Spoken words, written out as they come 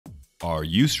Are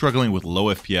you struggling with low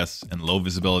FPS and low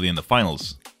visibility in the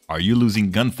finals? Are you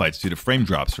losing gunfights due to frame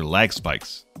drops or lag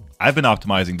spikes? I've been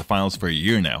optimizing the finals for a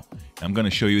year now, and I'm going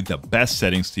to show you the best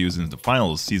settings to use in the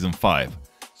finals Season 5,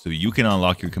 so you can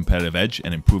unlock your competitive edge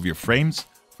and improve your frames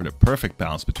for the perfect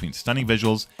balance between stunning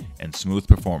visuals and smooth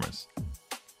performance.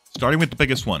 Starting with the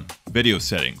biggest one, video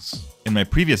settings. In my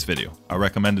previous video, I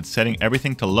recommended setting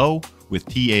everything to low with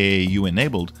TAAU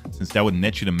enabled, since that would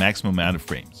net you the maximum amount of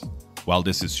frames. While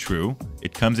this is true,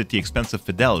 it comes at the expense of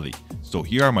fidelity, so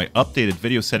here are my updated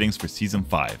video settings for Season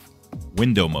 5.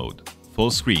 Window mode, full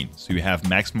screen, so you have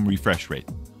maximum refresh rate.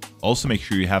 Also make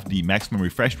sure you have the maximum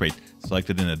refresh rate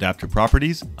selected in adapter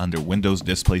properties under Windows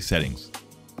display settings.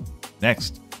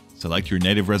 Next, select your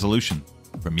native resolution.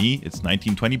 For me, it's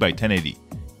 1920 by 1080.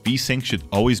 VSync should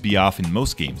always be off in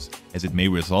most games, as it may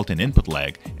result in input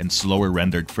lag and slower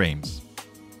rendered frames.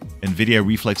 NVidia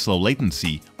Reflex Low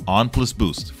Latency, on plus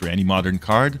boost for any modern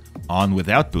card, on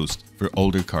without boost for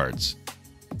older cards.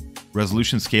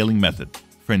 Resolution scaling method.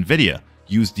 For NVIDIA,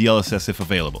 use DLSS if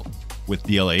available, with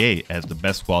DLAA as the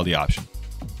best quality option.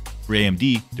 For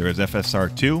AMD, there is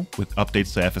FSR2 with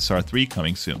updates to FSR3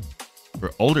 coming soon.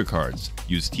 For older cards,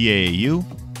 use TAAU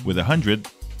with 100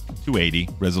 to 80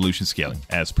 resolution scaling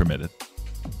as permitted.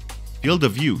 Field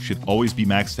of view should always be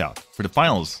maxed out. For the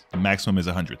finals, the maximum is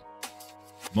 100.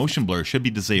 Motion blur should be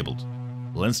disabled.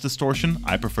 Lens distortion,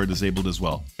 I prefer disabled as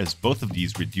well, as both of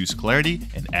these reduce clarity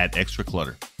and add extra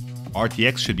clutter.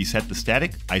 RTX should be set to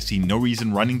static. I see no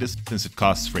reason running this since it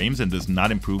costs frames and does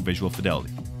not improve visual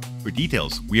fidelity. For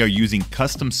details, we are using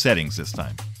custom settings this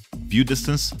time. View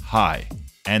distance, high.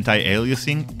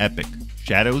 Anti-aliasing, epic.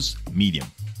 Shadows, medium.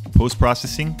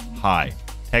 Post-processing, high.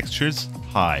 Textures,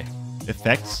 high.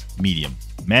 Effects, medium.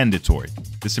 Mandatory.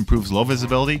 This improves low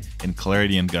visibility and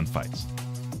clarity in gunfights.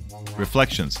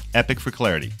 Reflections, epic for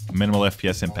clarity, minimal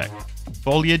FPS impact.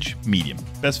 Foliage, medium.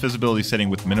 Best visibility setting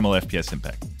with minimal FPS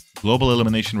impact. Global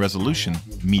illumination resolution,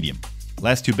 medium.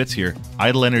 Last two bits here,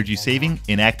 idle energy saving,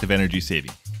 inactive energy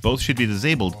saving. Both should be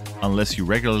disabled unless you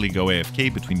regularly go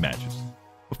AFK between matches.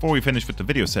 Before we finish with the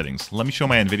video settings, let me show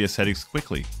my NVIDIA settings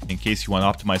quickly, in case you want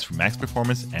to optimize for max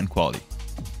performance and quality.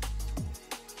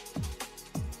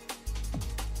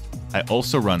 I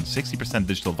also run 60%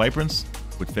 digital vibrance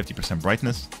with 50%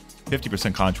 brightness,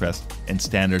 50% contrast, and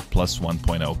standard plus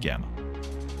 1.0 gamma.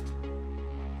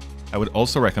 I would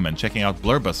also recommend checking out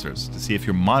Blur Busters to see if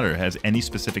your monitor has any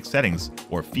specific settings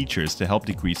or features to help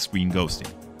decrease screen ghosting.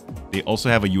 They also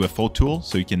have a UFO tool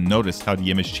so you can notice how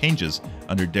the image changes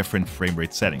under different frame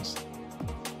rate settings.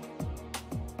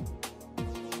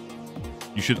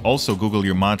 You should also Google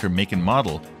your monitor make and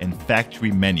model and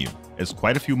factory menu, as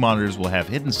quite a few monitors will have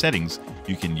hidden settings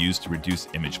you can use to reduce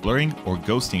image blurring or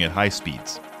ghosting at high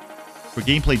speeds. For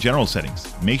gameplay general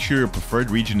settings, make sure your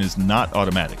preferred region is not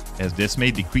automatic, as this may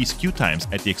decrease queue times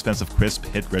at the expense of crisp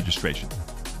hit registration.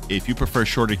 If you prefer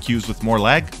shorter queues with more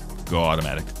lag, go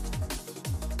automatic.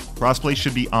 Crossplay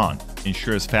should be on,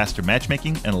 ensures faster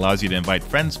matchmaking and allows you to invite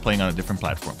friends playing on a different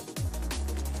platform.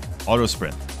 Auto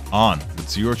sprint, on with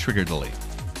zero trigger delay.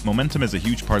 Momentum is a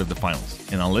huge part of the finals,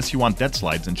 and unless you want dead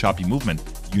slides and choppy movement,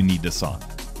 you need this on.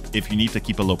 If you need to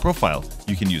keep a low profile,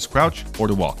 you can use crouch or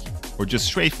the walkie, or just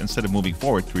strafe instead of moving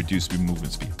forward to reduce your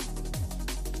movement speed.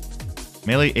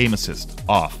 Melee aim assist,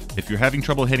 off. If you're having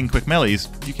trouble hitting quick melees,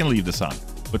 you can leave this on.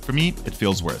 But for me, it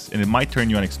feels worse, and it might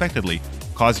turn you unexpectedly,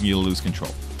 causing you to lose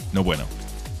control. No bueno.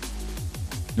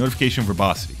 Notification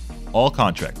verbosity, all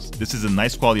contracts. This is a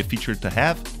nice quality feature to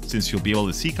have, since you'll be able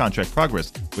to see contract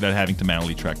progress without having to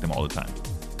manually track them all the time.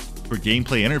 For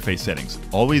gameplay interface settings,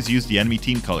 always use the enemy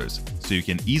team colors, so you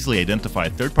can easily identify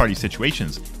third-party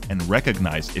situations and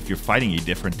recognize if you're fighting a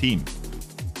different team.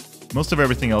 Most of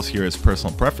everything else here is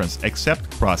personal preference except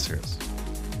crosshairs.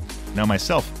 Now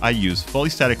myself, I use fully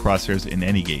static crosshairs in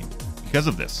any game. Because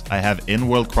of this, I have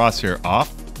in-world crosshair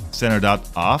off, center dot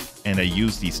off, and I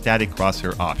use the static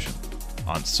crosshair option.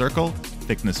 On circle,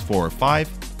 thickness 4 or 5,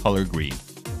 color green.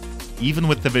 Even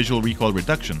with the visual recoil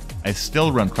reduction, I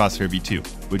still run Crosshair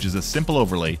V2, which is a simple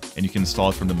overlay and you can install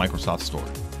it from the Microsoft Store.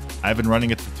 I've been running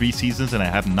it for 3 seasons and I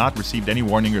have not received any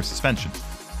warning or suspension.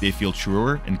 They feel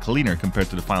truer and cleaner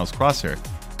compared to the finals Crosshair,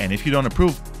 and if you don't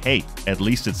approve, hey, at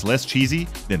least it's less cheesy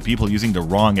than people using the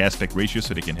wrong aspect ratio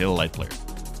so they can hit a light player.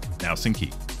 Now some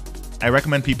key. I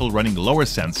recommend people running lower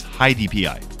sense high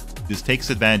DPI. This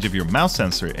takes advantage of your mouse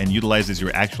sensor and utilizes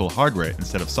your actual hardware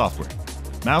instead of software.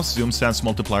 Mouse zoom sense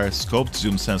multiplier, scoped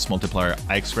zoom sense multiplier,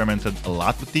 I experimented a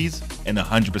lot with these, and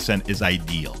 100% is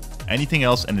ideal. Anything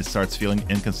else and it starts feeling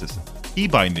inconsistent. Key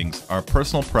bindings are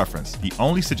personal preference. The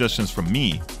only suggestions from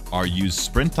me are use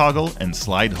sprint toggle and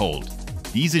slide hold.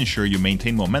 These ensure you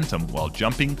maintain momentum while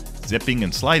jumping, zipping,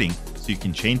 and sliding so you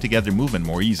can chain together movement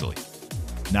more easily.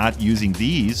 Not using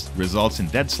these results in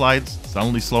dead slides,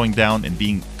 suddenly slowing down, and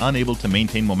being unable to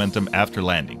maintain momentum after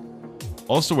landing.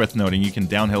 Also worth noting, you can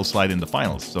downhill slide in the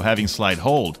finals, so having slide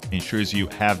hold ensures you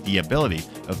have the ability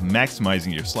of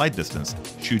maximizing your slide distance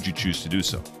should you choose to do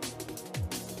so.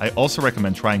 I also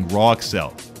recommend trying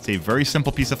RawAccel. It's a very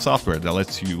simple piece of software that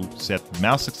lets you set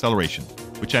mouse acceleration,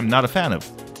 which I'm not a fan of.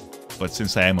 But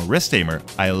since I am a wrist aimer,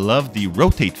 I love the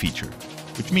rotate feature,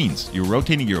 which means you're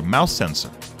rotating your mouse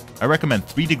sensor. I recommend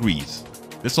 3 degrees.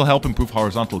 This will help improve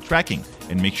horizontal tracking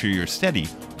and make sure you're steady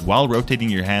while rotating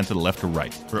your hand to the left or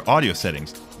right. For audio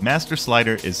settings, Master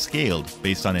Slider is scaled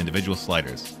based on individual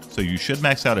sliders, so you should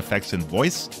max out effects in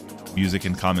voice, music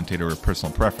and commentator or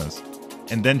personal preference,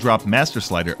 and then drop Master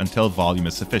Slider until volume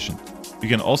is sufficient. You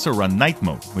can also run Night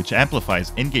Mode, which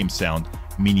amplifies in-game sound,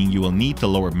 meaning you will need to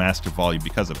lower master volume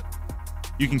because of it.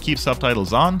 You can keep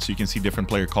subtitles on so you can see different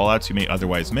player callouts you may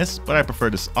otherwise miss, but I prefer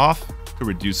this off to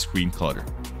reduce screen clutter.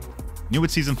 New with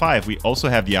Season 5, we also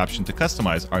have the option to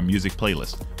customize our music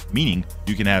playlist, meaning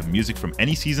you can have music from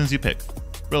any seasons you pick.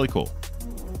 Really cool.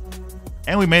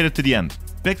 And we made it to the end.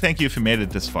 Big thank you if you made it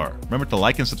this far. Remember to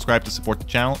like and subscribe to support the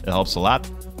channel, it helps a lot.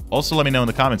 Also let me know in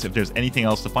the comments if there's anything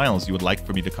else to finals you would like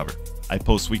for me to cover. I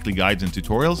post weekly guides and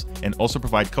tutorials, and also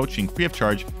provide coaching free of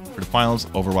charge for the finals,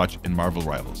 Overwatch, and Marvel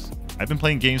Rivals. I've been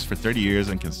playing games for 30 years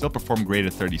and can still perform great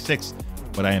at 36,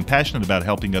 but I am passionate about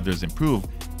helping others improve,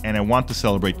 and I want to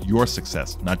celebrate your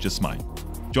success, not just mine.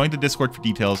 Join the Discord for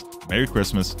details. Merry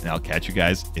Christmas, and I'll catch you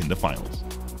guys in the finals.